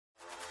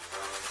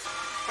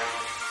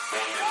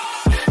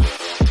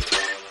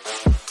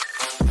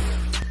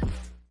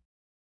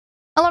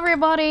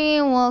everybody,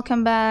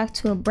 welcome back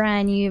to a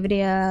brand new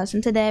videos.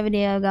 In today's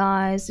video,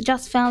 guys, I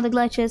just found the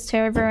glitches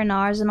server in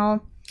Arsenal.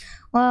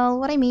 Well,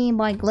 what I mean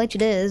by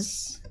glitched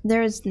is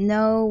there's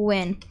no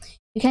win.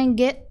 You can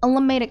get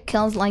unlimited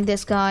kills like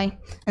this guy.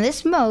 In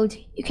this mode,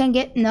 you can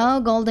get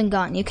no golden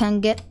gun. You can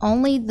get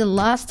only the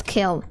last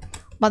kill.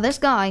 But this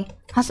guy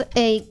has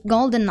a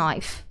golden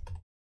knife.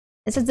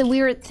 This is the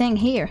weird thing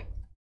here.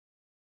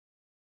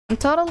 I'm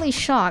totally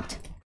shocked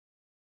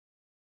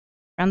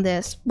from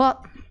this,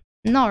 but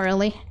not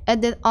really.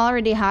 It did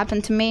already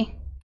happen to me,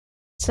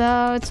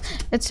 so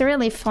it's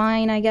really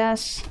fine, I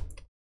guess.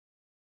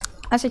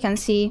 As you can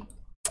see,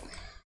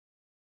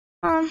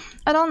 I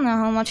don't know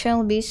how much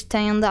I'll be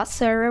staying on that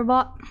server,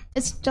 but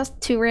it's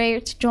just too rare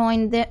to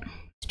join it.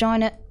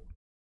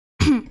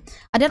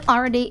 I did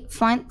already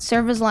find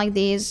servers like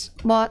these,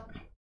 but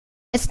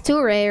it's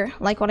too rare,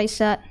 like what I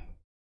said.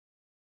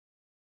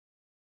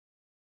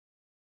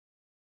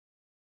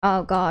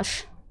 Oh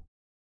gosh,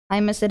 I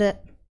missed it.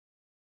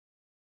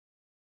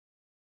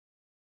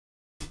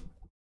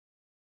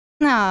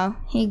 No,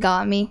 he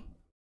got me.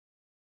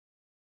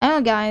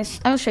 Oh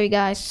guys, I'll show you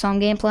guys some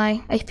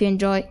gameplay. I hope you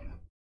enjoy.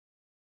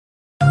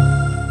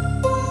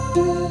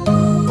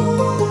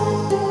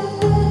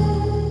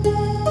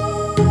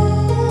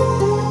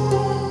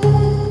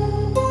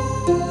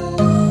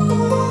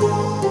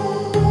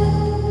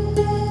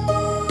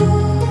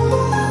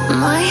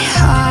 My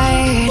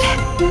heart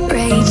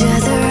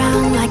rages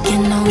around like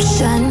an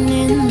ocean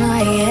in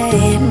my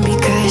head,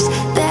 because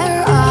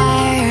there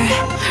are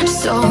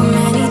so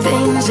many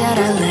things that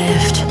I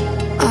left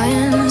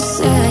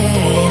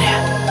unsaid.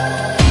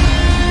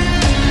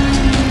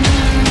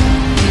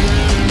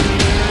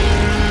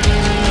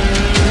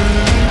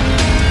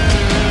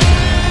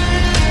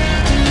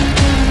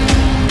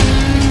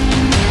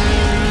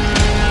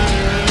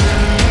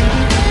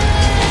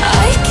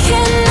 I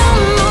can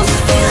almost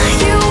feel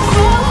you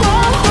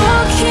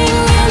walking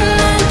in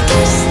the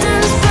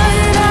distance,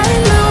 but I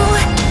know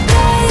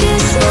that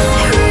it's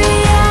not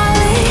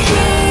reality.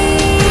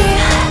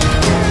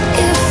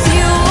 If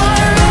you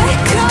are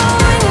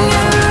echoing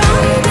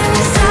around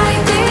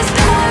inside these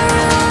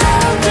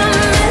parallel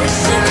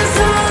dimensions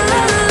all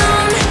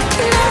alone,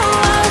 know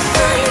I'll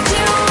find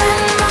you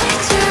in my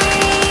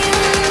dreams.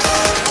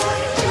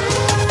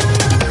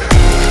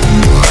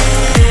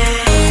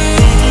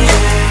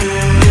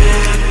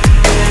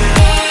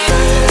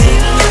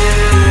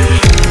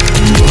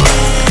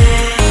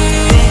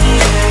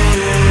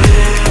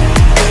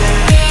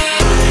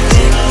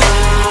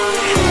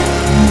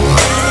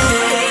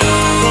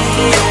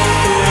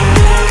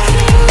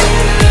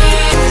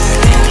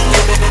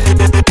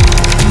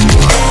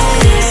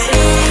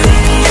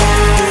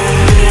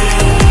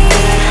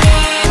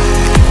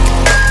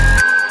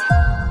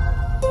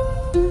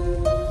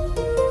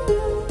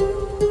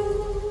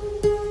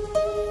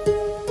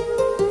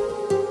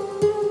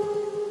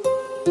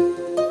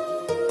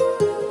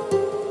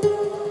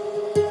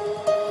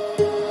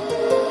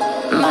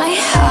 My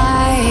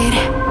heart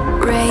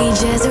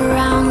rages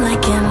around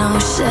like an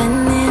ocean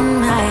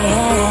in my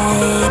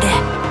head.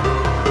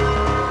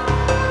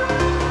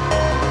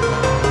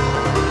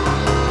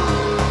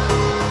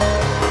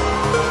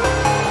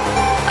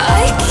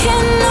 I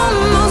can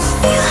almost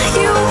feel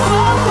you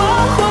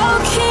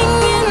walking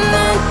in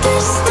the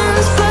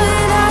distance,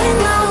 but I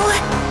know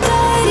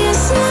that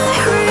it's not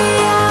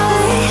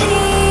reality.